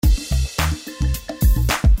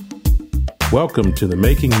Welcome to the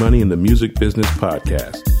Making Money in the Music Business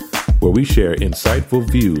podcast, where we share insightful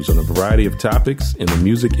views on a variety of topics in the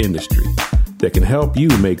music industry that can help you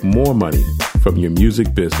make more money from your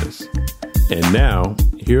music business. And now,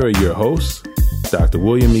 here are your hosts, Dr.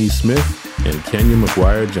 William E. Smith and Kenya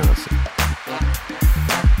McGuire Johnson.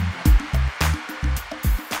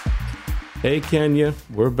 Hey, Kenya,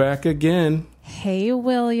 we're back again. Hey,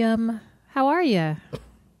 William. How are you?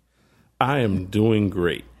 I am doing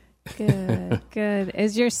great. Good, good.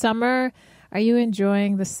 Is your summer, are you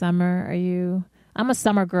enjoying the summer? I'm a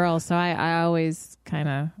summer girl, so I always kind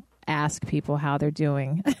of ask people how they're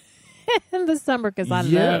doing in the summer because I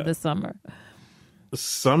love the summer.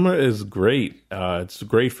 Summer is great. It's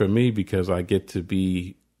great for me because I get to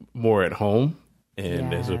be more at home.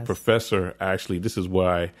 And as a professor, actually, this is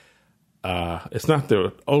why it's not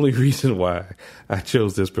the only reason why I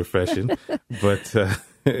chose this profession, but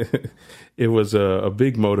it was a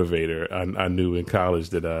big motivator. I knew in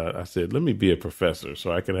college that I said, let me be a professor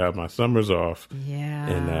so I can have my summers off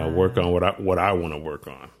and work on what I want to work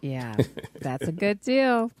on. Yeah, that's a good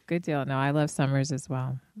deal. Good deal. No, I love summers as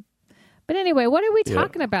well. But anyway, what are we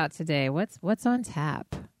talking about today? What's on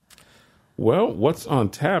tap? Well, what's on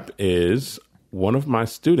tap is one of my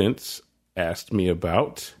students asked me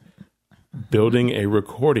about building a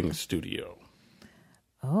recording studio.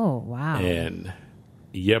 Oh, wow. And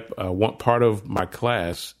one part of my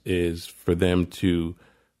class is for them to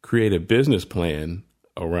create a business plan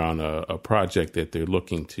around a project that they're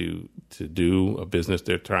looking to do, a business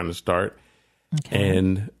they're trying to start. Okay.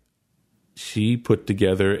 And she put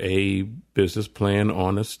together a business plan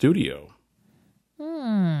on a studio.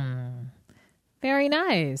 Very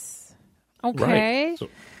nice. Okay. Right.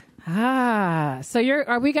 So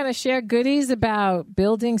are we going to share goodies about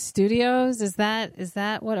building studios? Is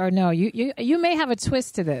that what, or no, you may have a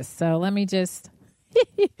twist to this. So let me just.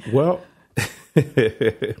 Well,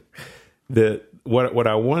 what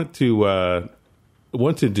I want to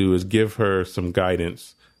do is give her some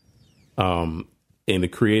guidance, into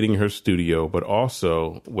creating her studio, but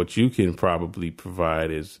also what you can probably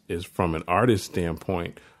provide is from an artist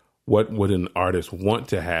standpoint, what would an artist want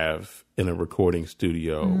to have in a recording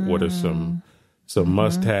studio? What are some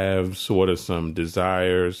must-haves? What are some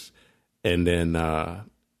desires? And then,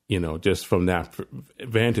 just from that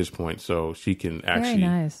vantage point, so she can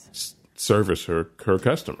actually service her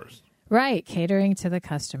customers. Right. Catering to the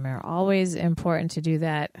customer. Always important to do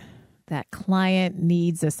that client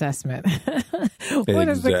needs assessment. What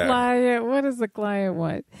does the client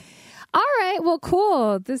want? All right. Well,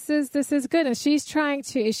 cool. This is good. And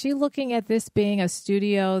is she looking at this being a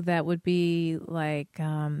studio that would be like,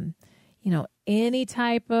 any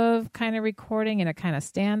type of kind of recording in a kind of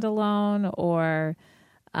standalone or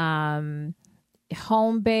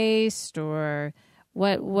home based or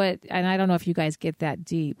what? And I don't know if you guys get that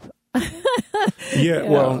deep.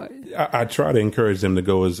 Well, I try to encourage them to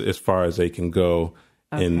go as far as they can go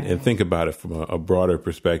and think about it from a broader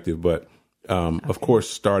perspective. But of course,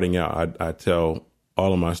 starting out, I tell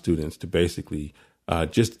all of my students to basically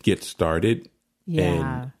just get started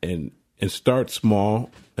and start small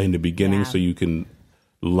in the beginning so you can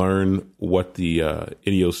learn what the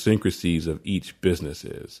idiosyncrasies of each business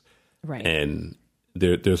is. Right. And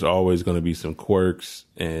there's always going to be some quirks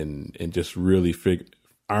and just really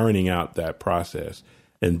ironing out that process.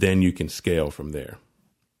 And then you can scale from there.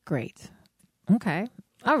 Great. Okay.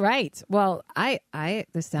 All right. Well,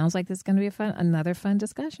 this sounds like this is going to be another fun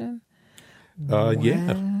discussion.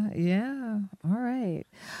 Yeah. All right.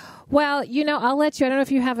 Well, I'll let you, I don't know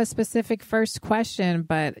if you have a specific first question,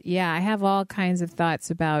 but I have all kinds of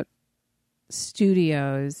thoughts about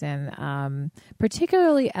studios and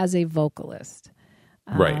particularly as a vocalist.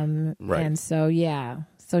 Right. And so,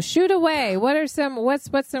 so shoot away. What's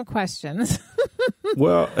some questions?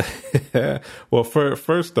 Well,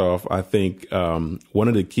 first off, I think one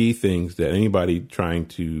of the key things that anybody trying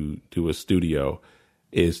to do a studio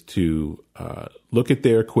is to look at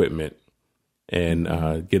their equipment and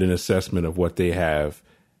get an assessment of what they have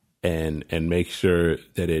and make sure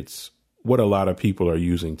that it's what a lot of people are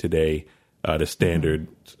using today.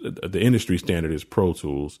 The industry standard is Pro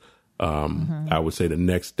Tools. I would say the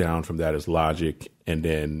next down from that is Logic, and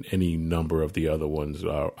then any number of the other ones.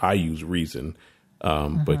 I use Reason,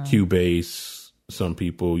 but Cubase, some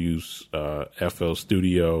people use FL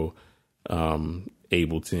Studio,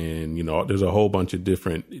 Ableton. There's a whole bunch of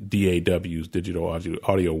different DAWs, digital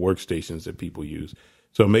audio workstations that people use.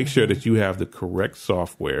 So make sure that you have the correct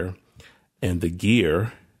software and the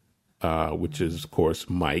gear, which is, of course,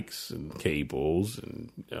 mics and cables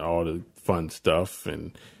and all the fun stuff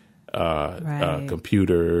and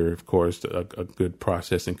computer, of course, a good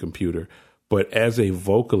processing computer. But as a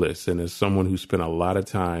vocalist and as someone who spent a lot of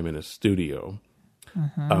time in a studio,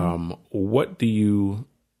 what do you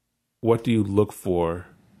look for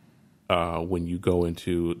when you go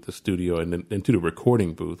into the studio and into the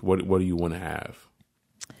recording booth? What do you want to have?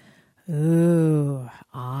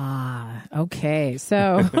 Okay.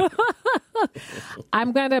 So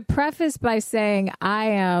I'm going to preface by saying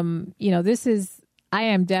I'm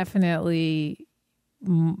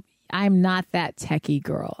not that techie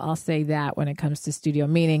girl. I'll say that when it comes to studio,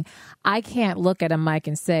 meaning I can't look at a mic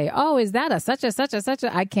and say, oh, is that a such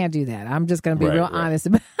a, I can't do that. I'm just going to be real honest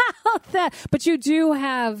about that. But you do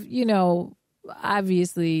have,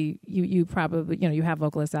 obviously you probably, you have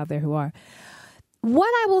vocalists out there who are.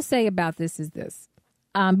 What I will say about this is this,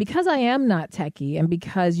 because I am not techie and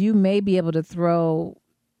because you may be able to throw,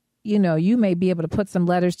 you may be able to put some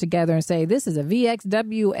letters together and say, this is a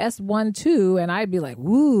VXW S12. And I'd be like,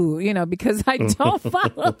 woo, because I don't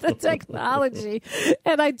follow the technology.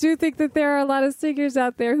 And I do think that there are a lot of singers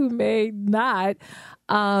out there who may not.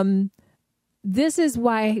 This is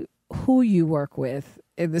why who you work with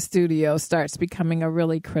in the studio starts becoming a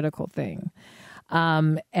really critical thing.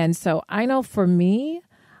 And so I know for me,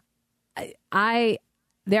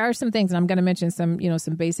 there are some things, and I'm going to mention some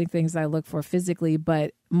basic things I look for physically,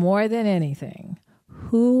 but more than anything,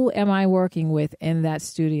 who am I working with in that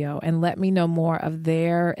studio? And let me know more of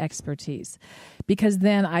their expertise, because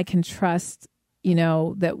then I can trust,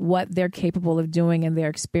 that what they're capable of doing and their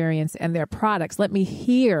experience and their products. Let me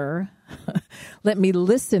hear, let me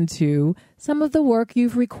listen to some of the work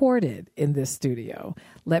you've recorded in this studio.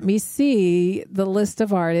 Let me see the list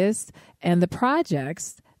of artists and the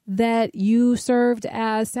projects that you served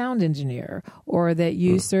as sound engineer, or that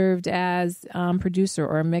you served as producer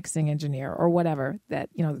or mixing engineer, or whatever that,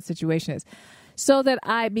 the situation is. So that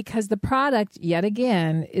because the product, yet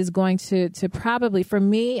again, is going to probably, for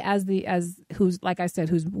me as who's, like I said,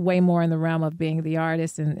 who's way more in the realm of being the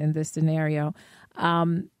artist in this scenario,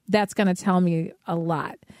 that's going to tell me a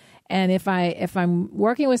lot. And if I'm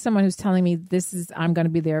working with someone who's telling me I'm going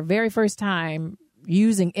to be their very first time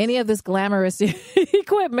using any of this glamorous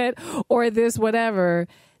equipment or this whatever,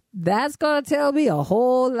 that's going to tell me a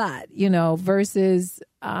whole lot, versus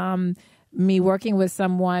me working with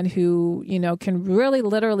someone who, can really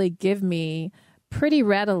literally give me pretty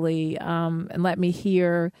readily and let me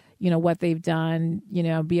hear, what they've done,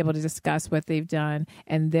 be able to discuss what they've done,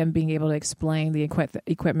 and then being able to explain the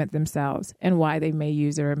equipment themselves and why they may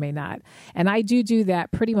use it or may not. And I do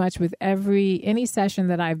that pretty much with any session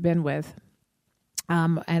that I've been with.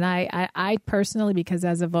 And I personally, because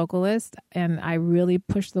as a vocalist, and I really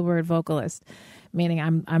push the word vocalist, meaning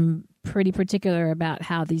I'm pretty particular about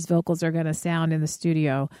how these vocals are going to sound in the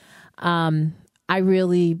studio.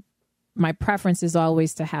 My preference is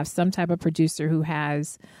always to have some type of producer who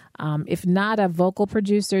has, if not a vocal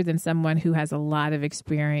producer, then someone who has a lot of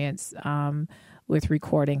experience with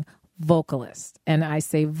recording. Vocalist. And I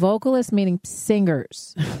say vocalist meaning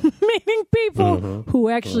singers, meaning people who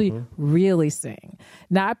actually really sing,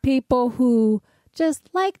 not people who just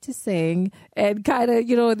like to sing and kind of,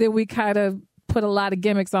 then we kind of put a lot of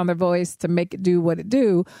gimmicks on their voice to make it do what it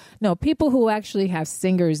do. No, people who actually have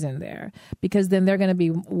singers in there, because then they're going to be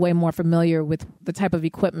way more familiar with the type of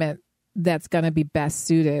equipment that's going to be best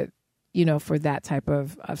suited, for that type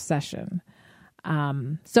of session.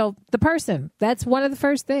 So the person, that's one of the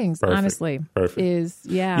first things, honestly, is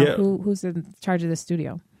who's in charge of the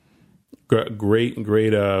studio. Great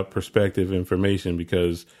perspective information,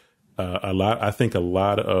 because I think a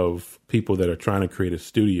lot of people that are trying to create a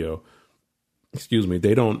studio,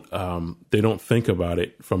 they don't think about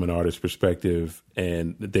it from an artist perspective,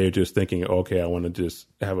 and they're just thinking, okay, I want to just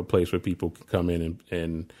have a place where people can come in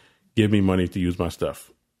and give me money to use my stuff.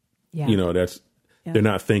 Yeah. They're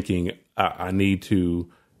not thinking, I need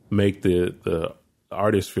to make the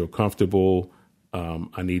artist feel comfortable.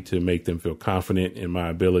 I need to make them feel confident in my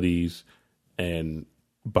abilities. And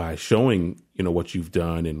by showing, what you've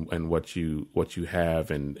done and what you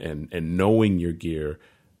have and knowing your gear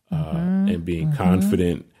and being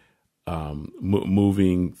confident,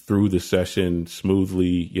 moving through the session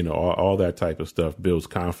smoothly, all that type of stuff builds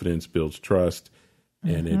confidence, builds trust,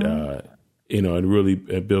 and it really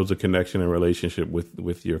builds a connection and relationship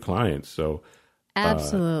with your clients. So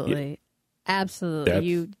absolutely.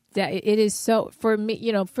 It is so for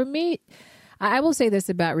me, I will say this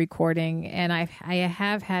about recording, and I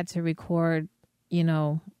have had to record,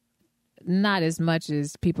 not as much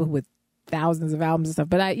as people with thousands of albums and stuff,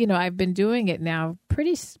 but I've been doing it now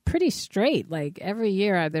pretty straight. Like every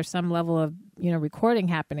year there's some level of, recording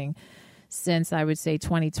happening. since I would say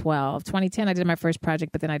 2012. 2010, I did my first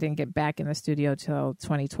project, but then I didn't get back in the studio till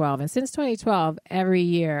 2012. And since 2012, every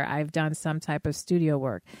year I've done some type of studio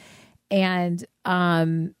work. And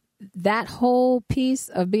that whole piece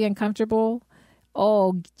of being comfortable,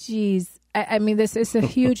 oh, geez. I mean, this is a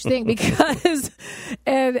huge thing because,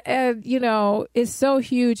 and you know, it's so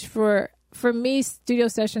huge for me. Studio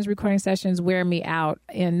sessions, recording sessions wear me out,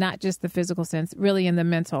 in not just the physical sense, really in the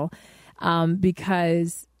mental,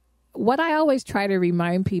 because what I always try to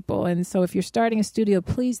remind people, and so if you're starting a studio,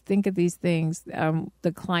 please think of these things.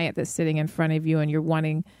 The client that's sitting in front of you, and you're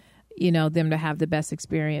wanting, you know, them to have the best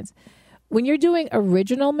experience. When you're doing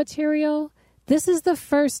original material, this is the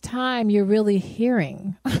first time you're really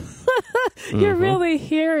hearing. You're really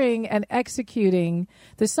hearing and executing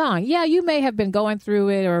the song. Yeah, you may have been going through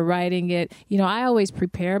it or writing it. You know, I always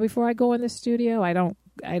prepare before I go in the studio. I don't,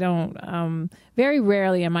 very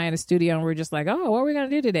rarely am I in a studio and we're just like, oh, what are we going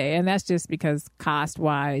to do today? And that's just because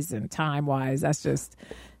cost-wise and time-wise, that's just,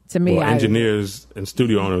 to me. Well, engineers and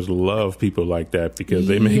studio owners love people like that because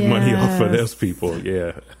they make money off of those people.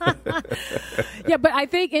 Yeah. Yeah, but I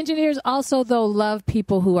think engineers also, though, love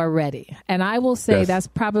people who are ready. And I will say that's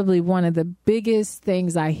probably one of the biggest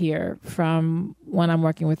things I hear from when I'm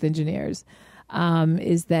working with engineers,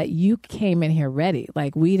 is that you came in here ready.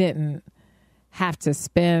 Like, we didn't have to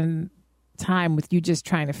spend time with you just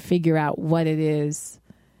trying to figure out what it is,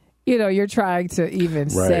 you know, you're trying to even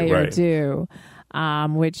say or do.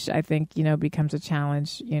 Which I think, you know, becomes a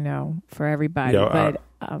challenge, you know, for everybody. But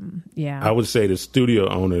I would say the studio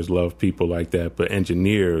owners love people like that, but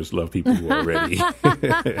engineers love people who are ready.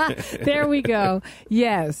 There we go.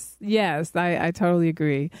 Yes, I totally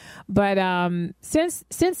agree. But since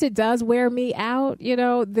it does wear me out, you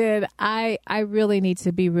know, then I really need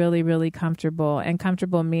to be really, really comfortable. And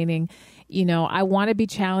comfortable meaning, you know, I want to be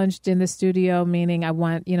challenged in the studio, meaning I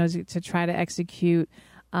want, you know, to try to execute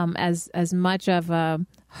as much of a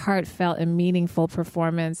heartfelt and meaningful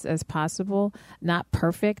performance as possible. Not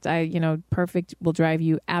perfect. Perfect will drive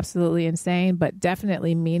you absolutely insane, but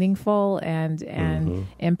definitely meaningful and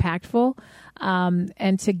impactful.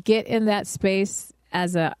 And to get in that space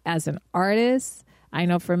as an artist, I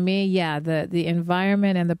know for me, the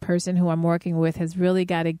environment and the person who I'm working with has really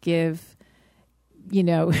got to give, you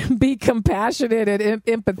know, be compassionate and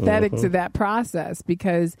empathetic to that process,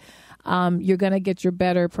 because you're going to get your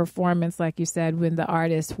better performance, like you said, when the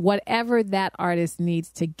artist, whatever that artist needs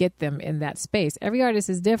to get them in that space. Every artist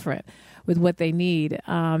is different with what they need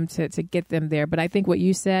to get them there. But I think what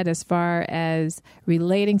you said as far as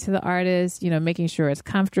relating to the artist, you know, making sure it's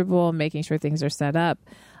comfortable, making sure things are set up,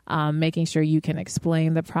 making sure you can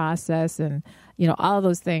explain the process, and, you know, all of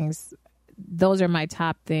those things, those are my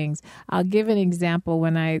top things. I'll give an example.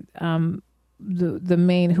 When I the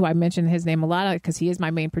main, who I mentioned his name a lot because he is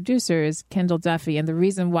my main producer, is Kendall Duffy. And the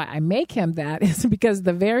reason why I make him that is because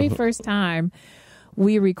the very first time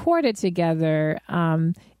we recorded together,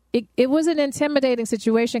 it was an intimidating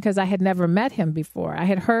situation because I had never met him before. I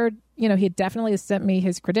had heard, you know, he had definitely sent me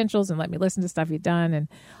his credentials and let me listen to stuff he'd done and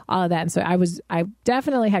all of that. And so I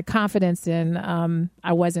definitely had confidence in,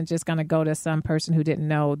 I wasn't just going to go to some person who didn't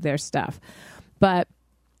know their stuff. But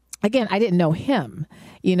again, I didn't know him,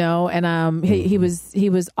 you know, and he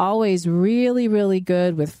was always really, really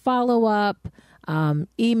good with follow-up,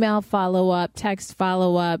 email follow-up, text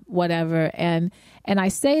follow-up, whatever. And I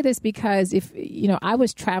say this because I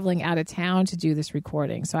was traveling out of town to do this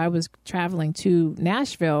recording. So I was traveling to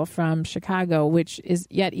Nashville from Chicago, which is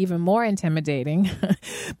yet even more intimidating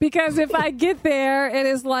because if I get there, it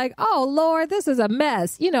is like, oh, Lord, this is a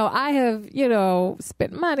mess. You know, I have,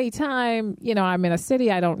 spent money, time, I'm in a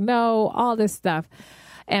city I don't know, all this stuff.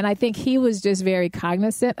 And I think he was just very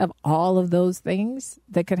cognizant of all of those things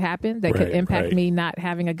that could happen, that could impact me not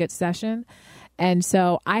having a good session. And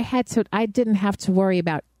so I didn't have to worry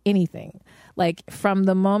about anything. Like from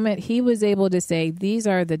the moment he was able to say, these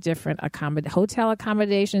are the different hotel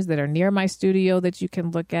accommodations that are near my studio that you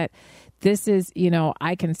can look at. This is,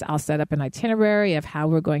 I'll set up an itinerary of how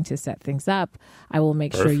we're going to set things up. I will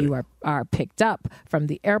make sure you are picked up from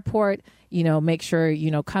the airport, make sure,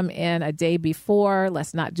 come in a day before.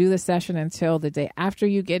 Let's not do the session until the day after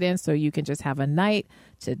you get in, so you can just have a night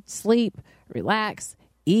to sleep, relax,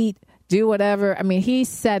 eat, do whatever. I mean, he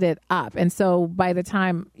set it up. And so by the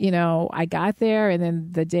time, I got there, and then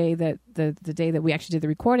the day that the day that we actually did the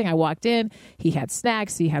recording, I walked in, he had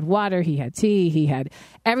snacks, he had water, he had tea,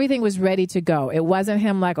 everything was ready to go. It wasn't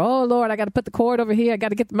him like, oh Lord, I got to put the cord over here, I got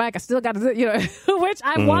to get the mic, I still got to, which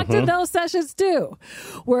I walked in those sessions too,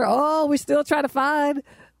 where, we still try to find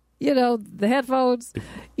the headphones,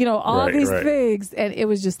 all these things. And it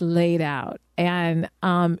was just laid out. And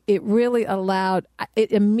it really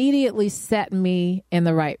it immediately set me in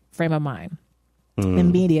the right frame of mind.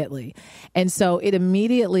 Immediately. And so it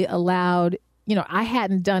immediately allowed, I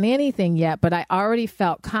hadn't done anything yet, but I already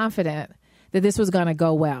felt confident that this was going to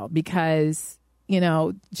go well because,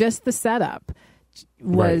 just the setup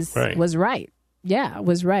was right. Yeah,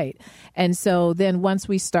 was right. And so then once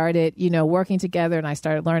we started, working together and I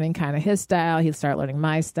started learning kind of his style, he started learning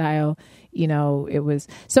my style, it was,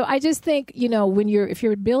 so I just think, if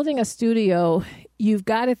you're building a studio, you've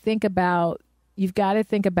got to think about,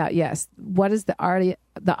 yes, what is the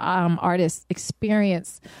artist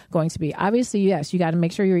experience going to be? Obviously, yes, you got to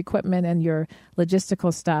make sure your equipment and your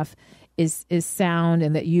logistical stuff is sound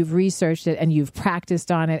and that you've researched it and you've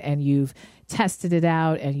practiced on it and you've tested it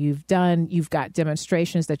out and you've got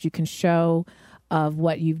demonstrations that you can show of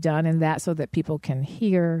what you've done and that so that people can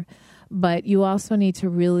hear. But you also need to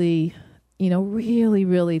really,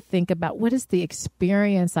 really think about what is the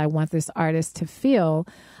experience I want this artist to feel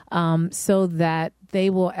so that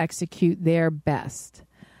they will execute their best.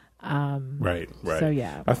 Right. So,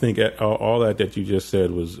 yeah. I think all that you just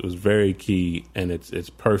said was very key, and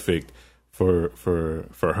it's perfect for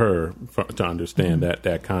her to understand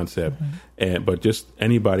that concept. But just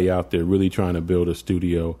anybody out there really trying to build a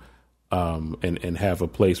studio and have a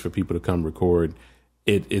place for people to come record,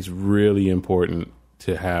 it's really important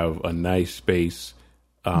to have a nice space,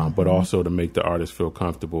 but also to make the artist feel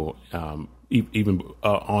comfortable, even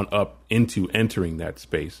on up into entering that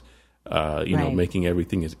space. Making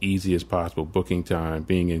everything as easy as possible, booking time,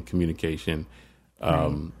 being in communication.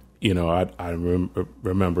 I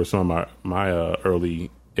remember some of my early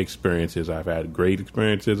experiences. I've had great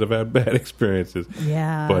experiences. I've had bad experiences.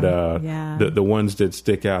 Yeah. But the ones that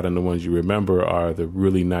stick out and the ones you remember are the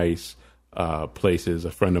really nice places.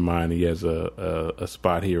 A friend of mine, he has a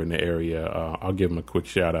spot here in the area. I'll give him a quick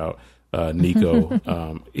shout out. Nico,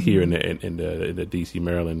 here in the DC,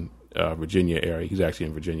 Maryland, Virginia area. He's actually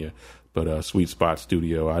in Virginia, but Sweet Spot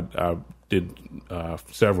Studio. I did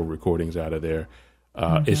several recordings out of there.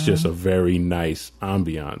 It's just a very nice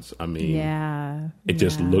ambiance. I mean, it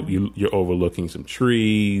just you're overlooking some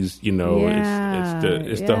trees. It's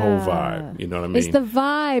the whole vibe. You know what I mean? It's the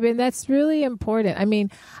vibe, and that's really important. I mean,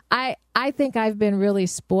 I think I've been really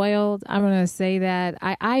spoiled. I'm going to say that.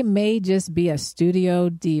 I may just be a studio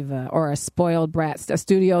diva or a spoiled brat, a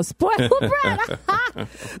studio spoiled brat.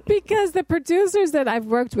 Because the producers that I've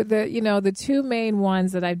worked with, the two main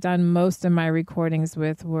ones that I've done most of my recordings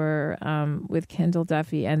with were with Kendall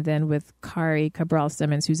Duffy and then with Kari Cabral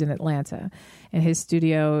Simmons, who's in Atlanta. And his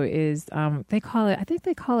studio is, I think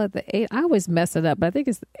they call it I always mess it up, but I think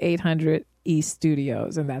it's 800 East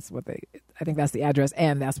Studios. And that's I think that's the address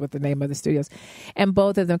and that's what the name of the studios. And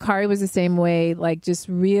both of them, Kari was the same way, like just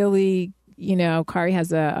really, Kari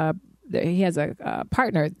has a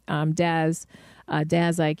partner, Daz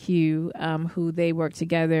IQ, who they work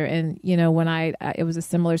together. And, when it was a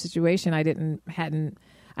similar situation, I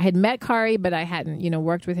had met Kari, but I hadn't,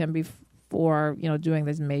 worked with him before, doing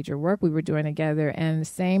this major work we were doing together. And the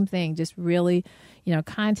same thing, just really,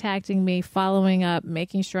 contacting me, following up,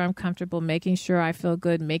 making sure I'm comfortable, making sure I feel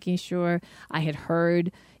good, making sure I had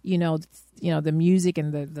heard, the music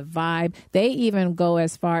and the vibe. They even go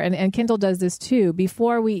as far, and Kendall does this too,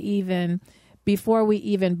 before we even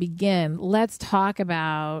begin, let's talk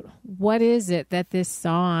about what is it that this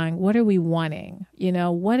song, what are we wanting?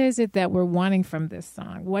 What is it that we're wanting from this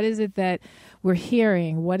song? What is it that we're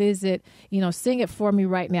hearing? What is it, sing it for me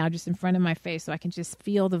right now, just in front of my face so I can just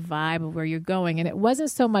feel the vibe of where you're going. And it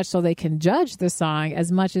wasn't so much so they can judge the song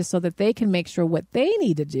as much as so that they can make sure what they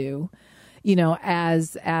need to do,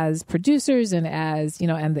 as producers and as,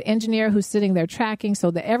 and the engineer who's sitting there tracking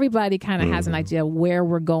so that everybody kind of has an idea where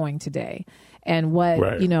we're going today. And what,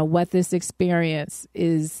 what this experience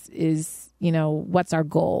is, what's our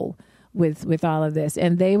goal with all of this.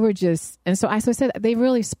 And they were just, and so I said, they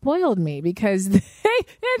really spoiled me because they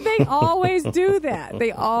always do that.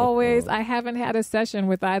 I haven't had a session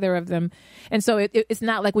with either of them. And so it's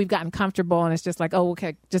not like we've gotten comfortable and it's just like, oh,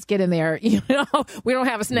 okay, just get in there. We don't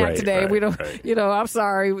have a snack today. We don't, I'm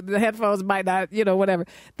sorry. The headphones might not, whatever.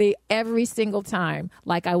 Every single time,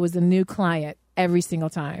 like I was a new client every single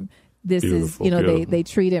time. This beautiful, is, they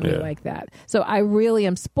treated me like that. So I really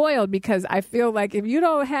am spoiled because I feel like if you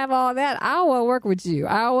don't have all that, I want to work with you.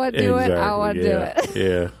 I want to do it. I want to do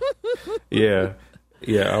it.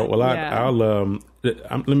 Yeah. Well, I'll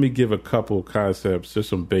let me give a couple concepts, just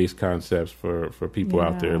some base concepts for people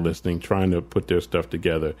out there listening, trying to put their stuff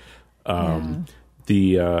together. I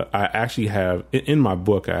actually have in my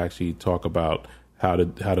book, I actually talk about how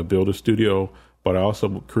to build a studio. But I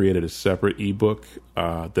also created a separate ebook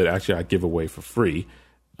that actually I give away for free.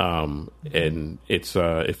 And it's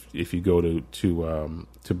if you go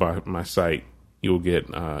to buy my site, you'll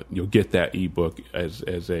get that ebook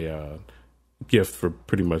as a gift for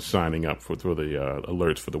pretty much signing up for the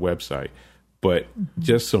alerts for the website. But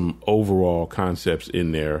just some overall concepts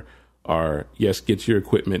in there are, yes, get your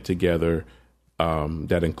equipment together.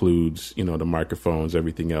 That includes, the microphones,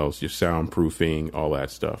 everything else, your soundproofing, all that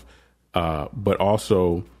stuff. But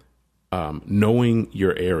also knowing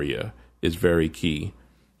your area is very key.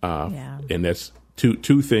 And that's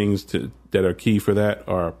two things that are key for that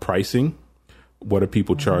are pricing. What are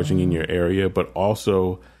people charging in your area? But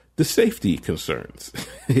also the safety concerns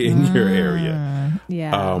in your area.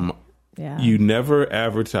 You never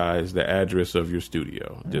advertise the address of your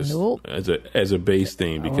studio, just as a base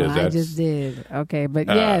thing, because I just did. Okay, but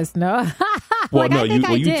yes, no. Well, no,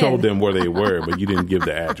 you told them where they were, but you didn't give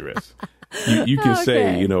the address. You can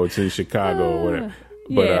say, it's in Chicago or whatever.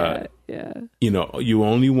 But you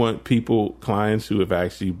only want clients who have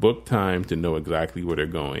actually booked time to know exactly where they're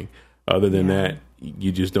going. Other than that,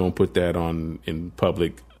 you just don't put that in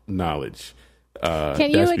public knowledge.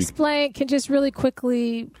 Can you explain? Can just really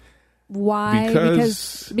quickly why?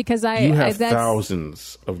 Because you have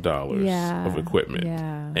thousands of dollars of equipment,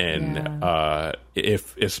 and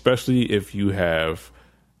especially if you have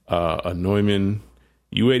a Neumann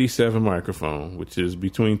U87 microphone, which is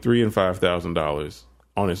between $3,000 and $5,000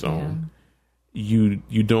 on its own,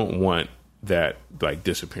 you don't want that like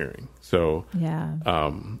disappearing. So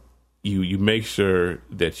you make sure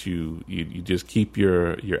that you just keep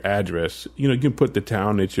your address. You can put the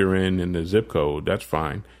town that you're in and the zip code. That's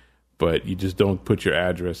fine, but you just don't put your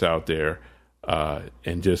address out there,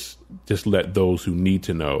 and just let those who need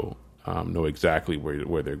to know exactly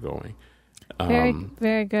where they're going. Very,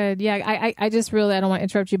 very good. Yeah, I just really, I don't want to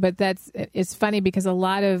interrupt you, but it's funny because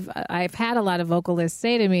I've had a lot of vocalists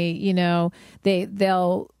say to me,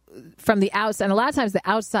 they'll from the outside, and a lot of times the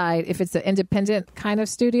outside, if it's an independent kind of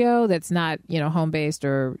studio that's not, home based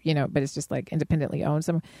or, but it's just like independently owned,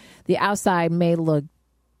 the outside may look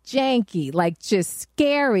janky, like just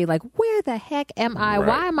scary, like where the heck am I? Right.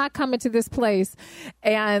 Why am I coming to this place?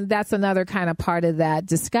 And that's another kind of part of that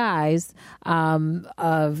disguise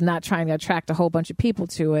of not trying to attract a whole bunch of people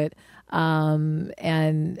to it.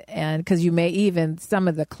 And because you may even, some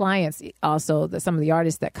of the clients also, some of the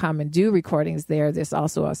artists that come and do recordings there's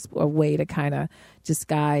also a way to kind of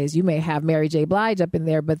disguise. You may have Mary J. Blige up in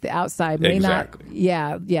there, but the outside may not.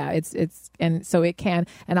 Yeah. And so it can,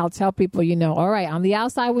 and I'll tell people, all right, on the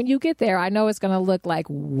outside, when you get there, I know it's going to look like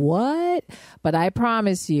what, but I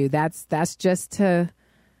promise you that's just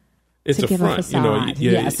it's to a give front, a facade.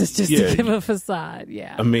 Yes, it's just to give a facade.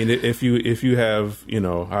 Yeah. I mean, if you have,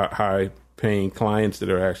 high paying clients that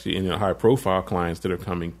are actually, high profile clients that are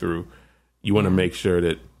coming through, you want to make sure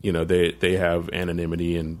that, they have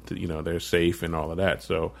anonymity and, they're safe and all of that.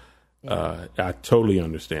 So I totally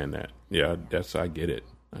understand that. Yeah, I get it.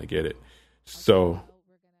 So,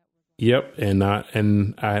 yep. And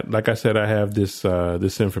I, like I said, I have this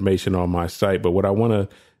information on my site, but what I want to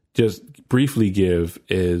just briefly give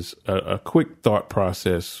is a quick thought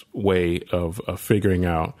process way of figuring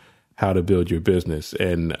out how to build your business.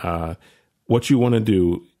 And what you want to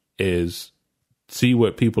do is see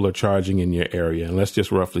what people are charging in your area. And let's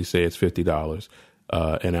just roughly say it's $50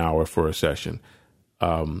 an hour for a session.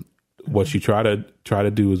 What you try to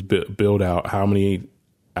do is build out how many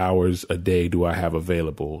hours a day do I have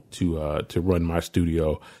available to run my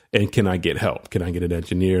studio, and can I get help? Can I get an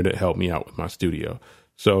engineer to help me out with my studio?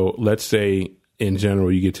 So let's say in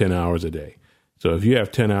general, you get 10 hours a day. So if you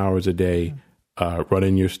have 10 hours a day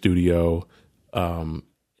running your studio and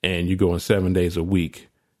you're going 7 days a week,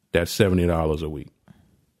 that's $70 a week.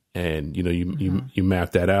 And, you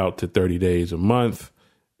map that out to 30 days a month,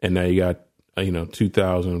 and now you got,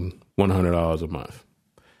 $2,100 a month.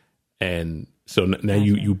 And so now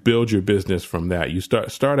you build your business from that. You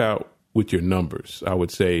start out with your numbers. I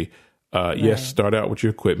would say, yes, start out with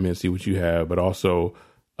your equipment, see what you have, but also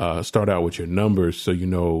start out with your numbers so you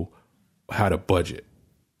know how to budget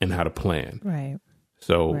and how to plan. Right.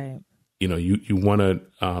 So, you want to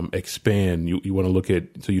expand. You want to look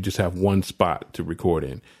at, so you just have one spot to record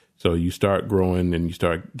in. So you start growing and you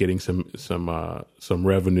start getting some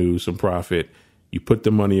revenue, some profit. You put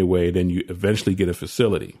the money away, then you eventually get a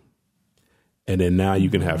facility. And then now you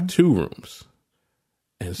can have 2 rooms.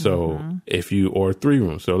 And so or 3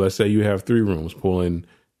 rooms. So let's say you have 3 rooms pulling,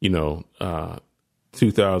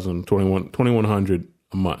 $2,100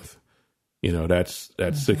 a month. That's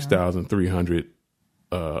 $6,300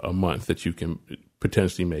 a month that you can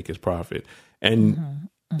potentially make as profit. And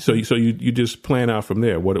so you just plan out from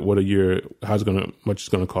there. What are much it's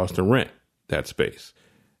going to cost to rent that space,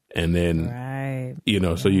 and then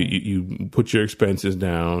so you put your expenses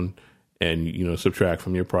down, and subtract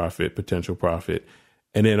from your potential profit,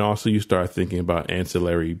 and then also you start thinking about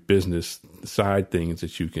ancillary business side things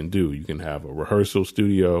that you can do. You can have a rehearsal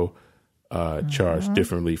studio, charge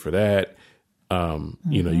differently for that.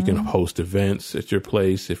 You can host events at your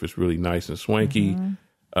place if it's really nice and swanky.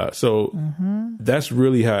 That's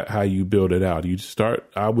really how you build it out.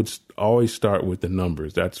 I would always start with the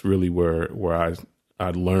numbers. That's really where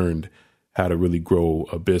I learned how to really grow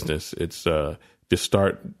a business. It's just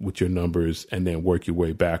start with your numbers and then work your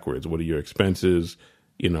way backwards. What are your expenses?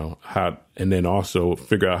 And then also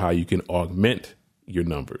figure out how you can augment your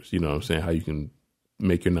numbers. You know what I'm saying? How you can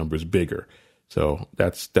make your numbers bigger. So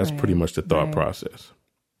that's pretty much the thought process.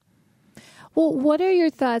 Well, what are your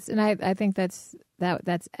thoughts? And I think that's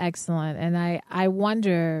excellent. And I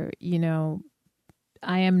wonder,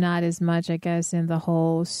 I am not as much, I guess, in the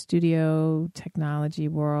whole studio technology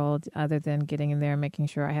world, other than getting in there and making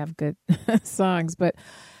sure I have good songs. But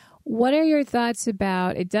what are your thoughts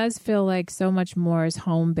about, it does feel like so much more is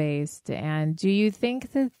home-based. And do you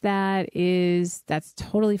think that's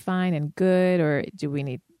totally fine and good, or do we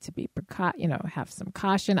need to be, have some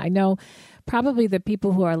caution? I know probably the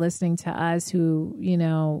people who are listening to us who,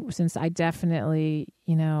 since I definitely,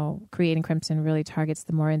 Creating Crimson really targets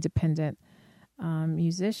the more independent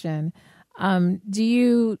musician. Do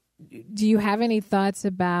you have any thoughts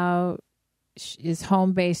about, is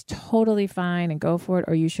home based totally fine and go for it,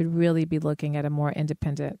 or you should really be looking at a more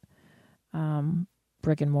independent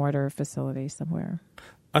brick and mortar facility somewhere?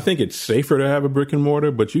 I think it's safer to have a brick and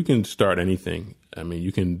mortar, but you can start anything. I mean,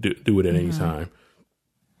 you can do it at any time.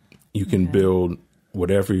 You can build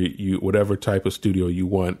whatever type of studio you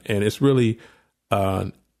want, and it's really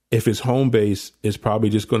if it's home based, it's probably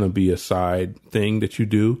just going to be a side thing that you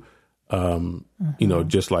do.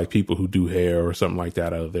 Just like people who do hair or something like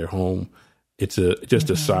that out of their home. It's just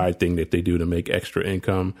a side thing that they do to make extra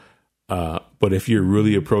income. But if you're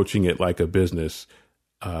really approaching it like a business,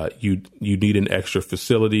 you need an extra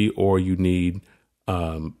facility, or you need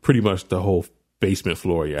pretty much the whole basement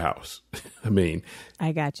floor of your house. I mean,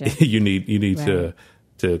 I gotcha. you need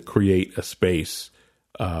to create a space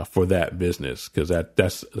for that business, because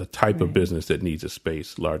that's the type of business that needs a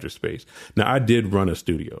space, larger space. Now, I did run a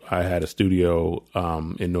studio. I had a studio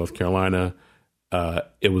in North Carolina.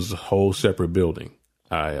 It was a whole separate building.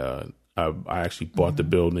 I actually bought the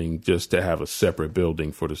building just to have a separate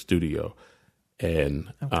building for the studio,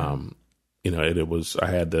 and it was, I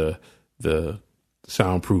had the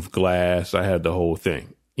soundproof glass. I had the whole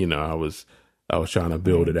thing. I was trying to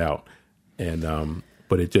build it out, and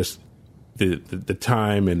but it just the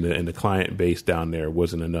time and the client base down there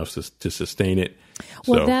wasn't enough to sustain it.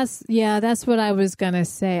 Well, that's what I was going to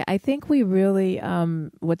say. I think we really,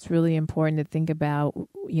 what's really important to think about,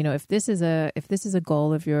 if this is a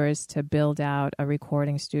goal of yours to build out a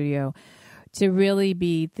recording studio, to really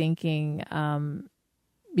be thinking,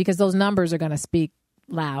 because those numbers are going to speak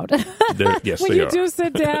loud. Yes, when they you are. do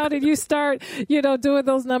sit down and you start, doing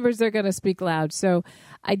those numbers, they're going to speak loud. So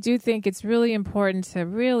I do think it's really important to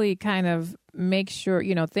really kind of make sure,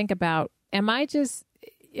 think about, am I just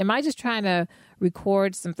trying to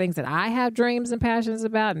record some things that I have dreams and passions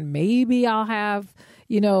about, and maybe I'll have,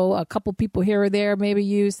 a couple people here or there maybe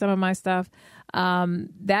use some of my stuff.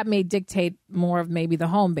 That may dictate more of maybe the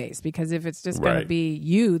home base, because if it's just going to be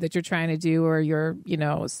you that you're trying to do, or your,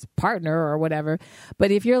 partner or whatever.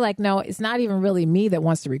 But if you're like, no, it's not even really me that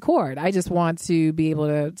wants to record. I just want to be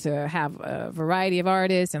able to have a variety of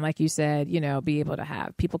artists. And like you said, be able to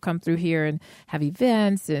have people come through here and have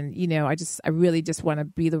events. And, I really just want to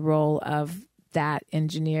be the role of that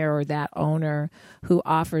engineer or that owner who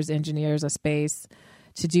offers engineers a space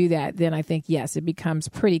to do that. Then I think, yes, it becomes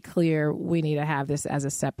pretty clear we need to have this as a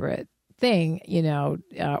separate thing,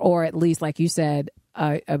 or at least, like you said,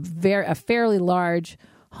 a fairly large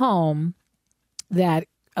home that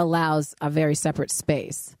allows a very separate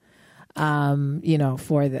space,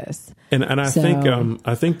 for this. And I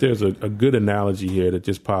think there's a good analogy here that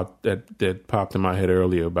just popped in my head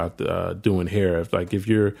earlier about doing hair. If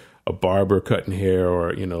you're a barber cutting hair,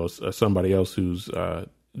 or somebody else who's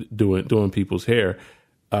doing people's hair,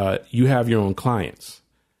 you have your own clients,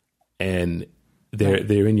 and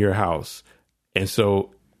they're in your house. And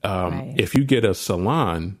so if you get a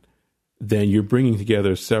salon, then you're bringing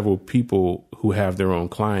together several people who have their own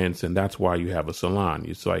clients, and that's why you have a salon.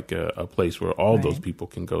 It's like a place where all those people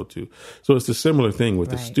can go to. So it's a similar thing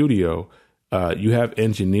with the studio. You have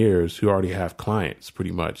engineers who already have clients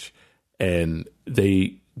pretty much, and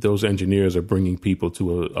they those engineers are bringing people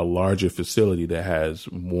to a larger facility that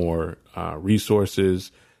has more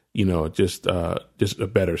resources, just a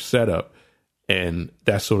better setup. And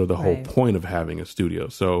that's sort of the whole point of having a studio.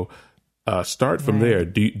 So start from there.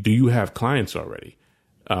 Do you have clients already?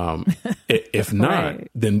 If not,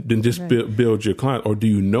 then just build your client. Or do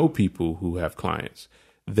you know people who have clients?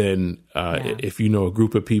 Then if you know a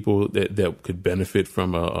group of people that could benefit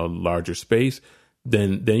from a larger space,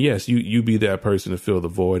 then yes, you be that person to fill the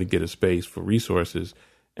void and get a space for resources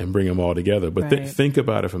and bring them all together. But think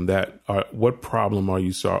about it from that. What problem are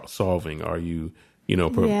you solving? Are you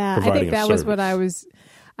providing I think that was what I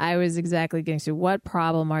was exactly getting to. What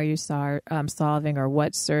problem are you solving, or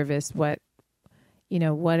what service? What's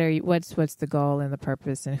the goal and the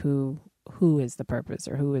purpose, and who is the purpose,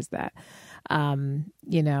 or who is that? And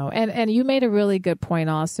you made a really good point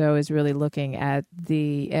also, is really looking at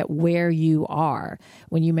where you are.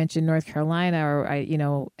 When you mentioned North Carolina, or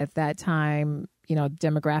at that time,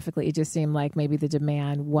 demographically, it just seemed like maybe the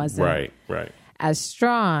demand wasn't right as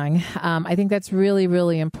strong. I think that's really,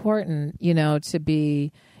 really important, to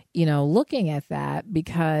be, looking at that,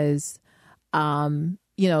 because,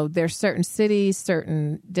 there's certain cities,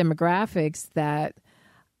 certain demographics that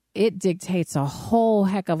it dictates a whole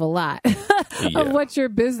heck of a lot of what your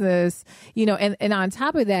business, and on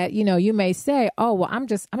top of that, you may say, oh, well, I'm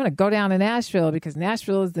going to go down to Nashville because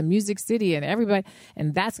Nashville is the music city and everybody,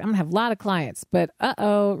 and I'm going to have a lot of clients. But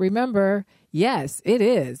remember, yes, it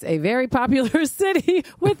is a very popular city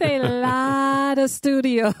with a lot of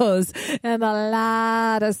studios and a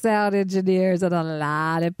lot of sound engineers and a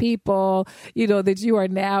lot of people, that you are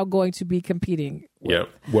now going to be competing with. Yep,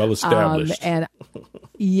 well established. And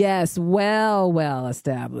yes, well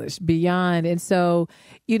established beyond. And so,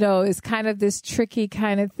 it's kind of this tricky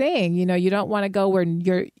kind of thing. You don't want to go where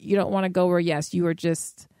yes, you are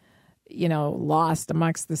just lost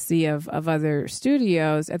amongst the sea of other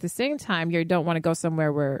studios. At the same time, you don't want to go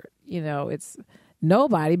somewhere where, it's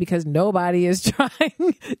nobody, because nobody is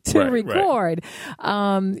trying to record. So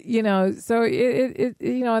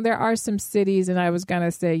and there are some cities, and I was going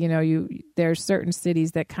to say, there are certain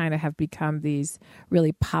cities that kind of have become these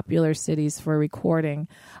really popular cities for recording,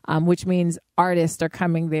 which means artists are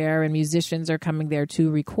coming there and musicians are coming there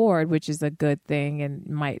to record, which is a good thing and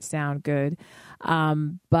might sound good.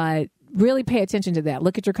 But really pay attention to that.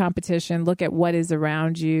 Look at your competition. Look at what is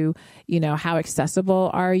around you. How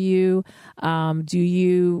accessible are you? Do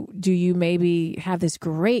you maybe have this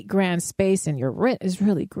great grand space and your rent is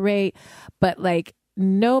really great, but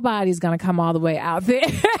nobody's going to come all the way out there.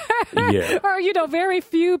 Or, very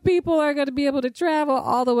few people are going to be able to travel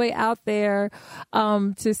all the way out there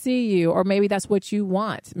to see you. Or maybe that's what you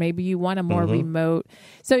want. Maybe you want a more remote.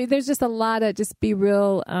 So there's just a lot of, just be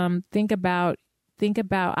real, think about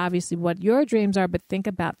obviously what your dreams are, but think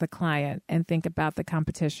about the client and think about the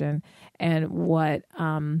competition and what's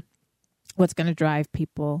going to drive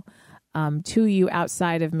people to you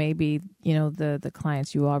outside of maybe, the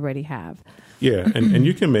clients you already have. Yeah. And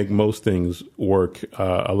you can make most things work.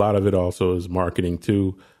 A lot of it also is marketing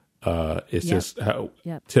too. It's just how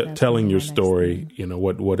telling your story,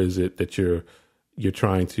 what is it that you're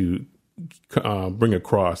trying to bring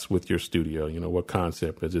across with your studio? What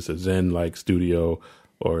concept is this? A Zen-like studio,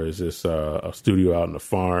 or is this a studio out on a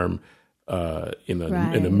farm in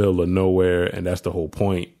the middle of nowhere? And that's the whole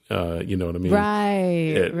point. You know what I mean?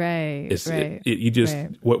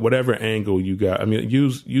 Whatever angle you got. I mean,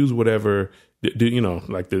 use whatever. In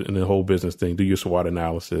the whole business thing. Do your SWOT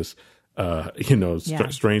analysis.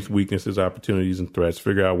 Strengths, weaknesses, opportunities, and threats.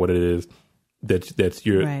 Figure out what it is that's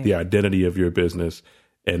the identity of your business.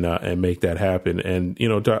 And make that happen. And,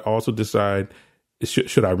 to also decide,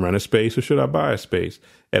 should I rent a space or should I buy a space?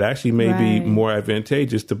 It actually may be more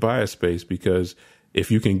advantageous to buy a space, because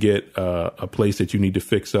if you can get a place that you need to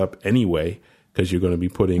fix up anyway, because you're going to be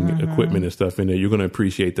putting equipment and stuff in there, you're going to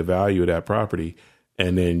appreciate the value of that property.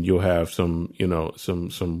 And then you'll have some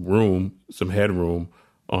room, some headroom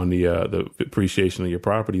on the appreciation of your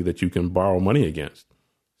property that you can borrow money against.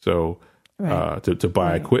 So, to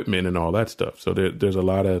buy equipment and all that stuff. So there's a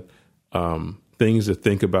lot of things to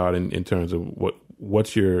think about in terms of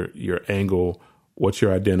what's your angle, what's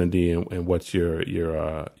your identity, and what's your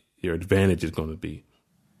advantage is going to be.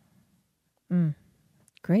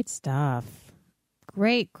 Great stuff.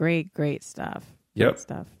 Great stuff. Yep. Great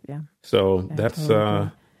stuff. Yeah. So that's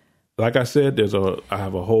like I said, I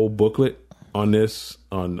have a whole booklet on this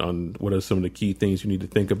on what are some of the key things you need to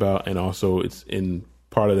think about, and also it's in.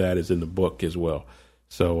 Part of that is in the book as well.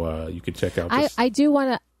 So you can check out this. I do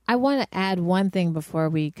want I want to add one thing before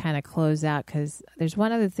we kind of close out, because there's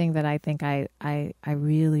one other thing that I think I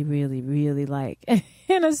really, really, really like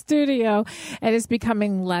in a studio, and it's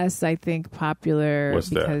becoming less, I think, popular. What's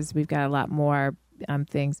because that? We've got a lot more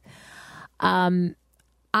things.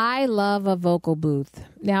 I love a vocal booth.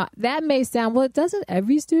 Now, that may sound, well, doesn't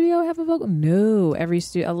every studio have a vocal? No,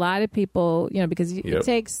 a lot of people, because it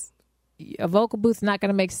takes a vocal booth's not going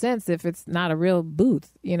to make sense if it's not a real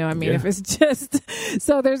booth. If it's just,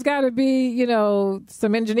 so there's got to be,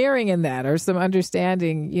 some engineering in that, or some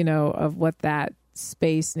understanding, of what that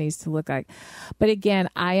space needs to look like. But again,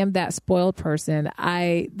 I am that spoiled person.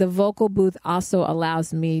 The vocal booth also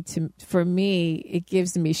allows me it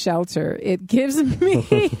gives me shelter. It gives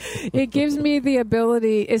me the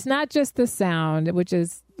ability. It's not just the sound, which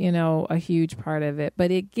is, a huge part of it,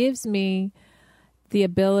 but it gives me the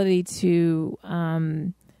ability to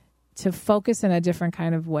focus in a different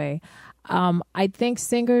kind of way. I think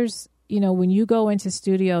singers, when you go into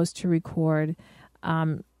studios to record,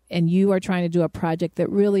 and you are trying to do a project that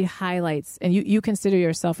really highlights, and you consider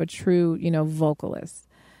yourself a true, vocalist.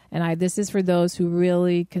 And this is for those who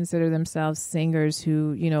really consider themselves singers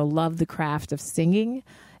who, love the craft of singing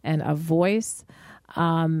and a voice.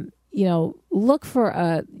 Look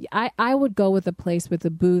for I would go with a place with a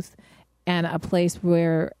booth and a place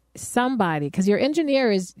where somebody, because your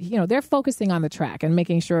engineer is, they're focusing on the track and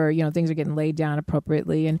making sure, things are getting laid down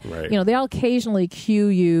appropriately. And, right. They'll occasionally cue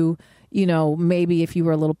you, maybe if you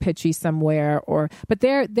were a little pitchy somewhere, but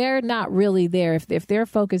they're not really there. If their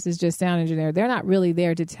focus is just sound engineer, they're not really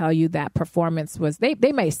there to tell you that performance was, they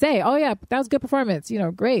may say, oh yeah, that was good performance,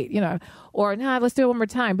 great, or nah, let's do it one more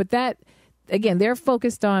time. But that, again, they're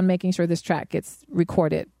focused on making sure this track gets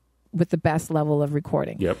recorded with the best level of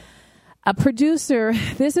recording. Yep. A producer,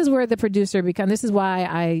 this is where the producer this is why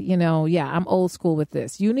I'm old school with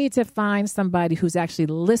this. You need to find somebody who's actually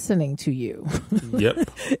listening to you.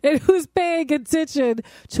 Yep. And who's paying attention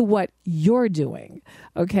to what you're doing.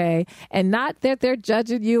 Okay. And not that they're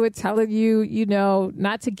judging you and telling you,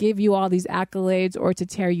 not to give you all these accolades or to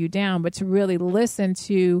tear you down, but to really listen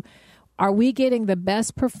to, are we getting the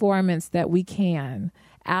best performance that we can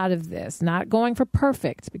out of this? Not going for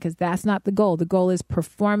perfect, because that's not the goal. The goal is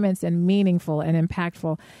performance and meaningful and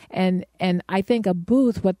impactful. And I think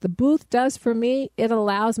what the booth does for me, it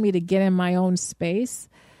allows me to get in my own space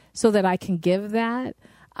so that I can give that.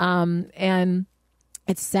 And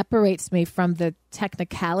it separates me from the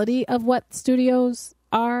technicality of what studios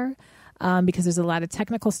are. Because there's a lot of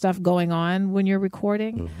technical stuff going on when you're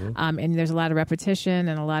recording. Mm-hmm. And there's a lot of repetition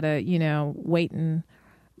and a lot of, waiting.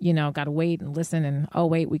 Got to wait and listen and, oh,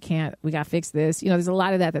 wait, we got to fix this. There's a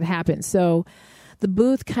lot of that happens. So the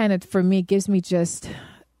booth kind of, for me, gives me just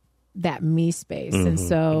that me space. Mm-hmm. And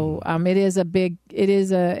so it is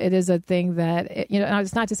a thing that,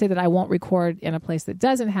 it's not to say that I won't record in a place that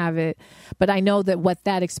doesn't have it, but I know that what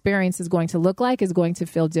that experience is going to look like is going to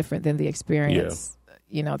feel different than the experience,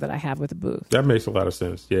 that I have with the booth. That makes a lot of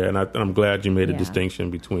sense. Yeah. And I'm glad you made a distinction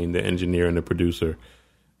between the engineer and the producer.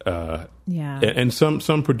 And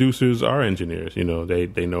some producers are engineers,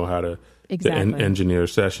 they know how to engineer a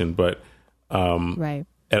session, but right.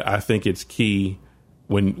 I think it's key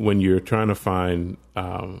when you're trying to find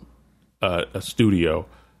a studio,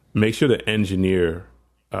 make sure the engineer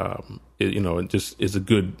just is a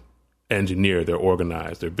good engineer. They're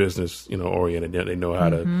organized, they're business oriented, they know how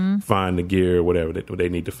to find the gear, whatever they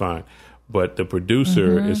need to find. But the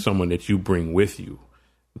producer is someone that you bring with you.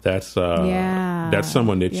 That's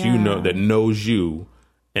someone that that knows you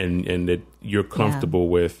and that you're comfortable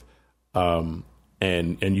with, and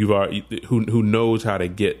you've already, who knows how to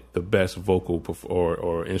get the best vocal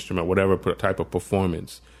or instrument, whatever type of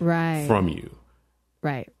performance from you.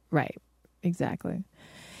 Right.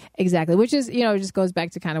 Exactly. Which is, it just goes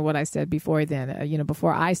back to kind of what I said before then,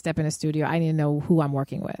 before I step in a studio, I need to know who I'm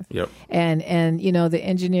working with. Yep. And the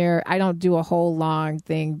engineer, I don't do a whole long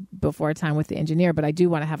thing before time with the engineer, but I do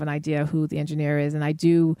want to have an idea who the engineer is. And I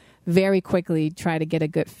do very quickly try to get a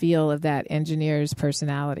good feel of that engineer's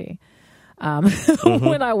personality.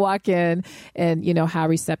 When I walk in and, how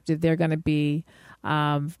receptive they're going to be,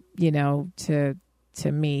 to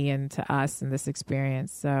me and to us in this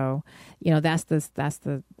experience. So, that's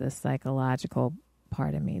the psychological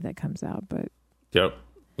part of me that comes out. But yep.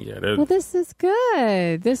 Yeah. Well, this is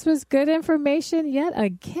good. This was good information yet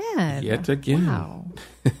again. Wow.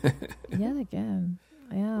 Yet again.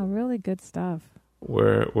 Yeah, really good stuff.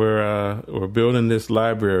 We're building this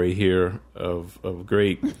library here of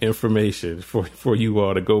great information for you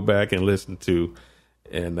all to go back and listen to.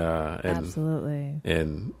 absolutely,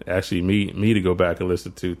 and actually me to go back and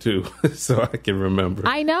listen to too, so I can remember.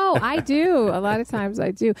 I know, I do. A lot of times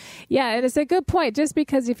I do. Yeah, and it's a good point. Just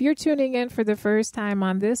because if you're tuning in for the first time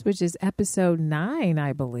on this, which is episode 9,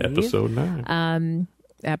 I believe. Episode 9.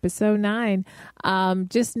 Episode 9.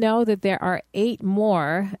 Just know that there are 8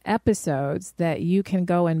 more episodes that you can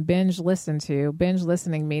go and binge listen to. Binge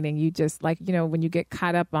listening meaning you just like, when you get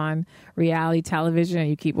caught up on reality television and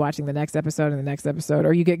you keep watching the next episode and the next episode,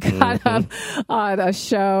 or you get caught up on a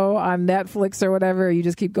show on Netflix or whatever, you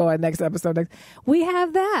just keep going next episode. We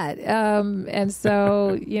have that. And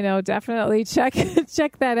so, definitely check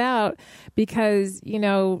that out, because,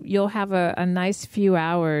 you'll have a nice few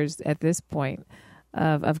hours at this point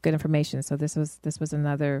of good information. So this was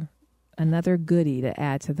another goodie to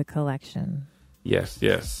add to the collection. Yes.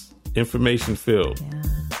 Information filled. Yeah.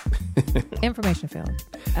 Information filled.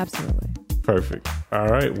 Absolutely. Perfect. All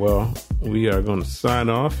right. Well, we are going to sign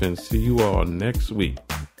off and see you all next week.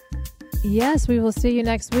 Yes, we will see you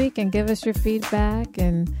next week, and give us your feedback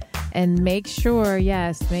and make sure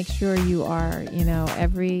you are,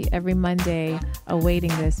 every Monday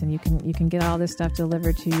awaiting this, and you can get all this stuff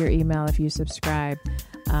delivered to your email if you subscribe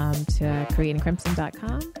to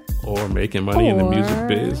creatingcrimson.com or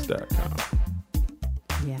makingmoneyinthemusicbiz.com.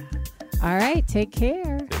 Yeah. All right. Take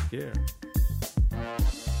care. Take care.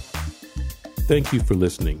 Thank you for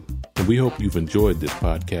listening, and we hope you've enjoyed this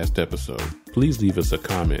podcast episode. Please leave us a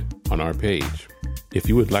comment on our page. If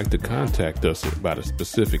you would like to contact us about a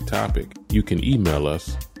specific topic, you can email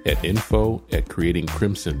us at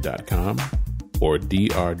info@creatingcrimson.com or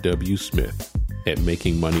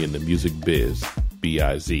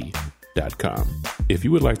drwsmith@makingmoneyinthemusicbiz.com. If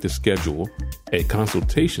you would like to schedule a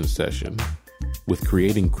consultation session with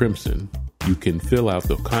Creating Crimson, you can fill out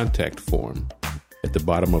the contact form at the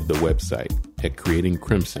bottom of the website at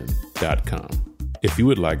creatingcrimson.com. If you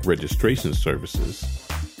would like registration services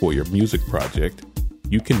for your music project,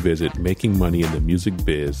 you can visit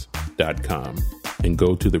makingmoneyinthemusicbiz.com and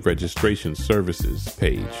go to the registration services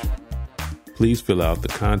page. Please fill out the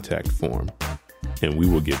contact form, and we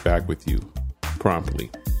will get back with you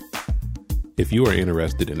promptly. If you are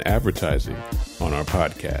interested in advertising on our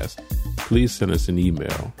podcast, please send us an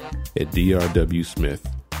email at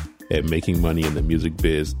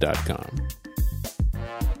drwsmith@makingmoneyinthemusicbiz.com.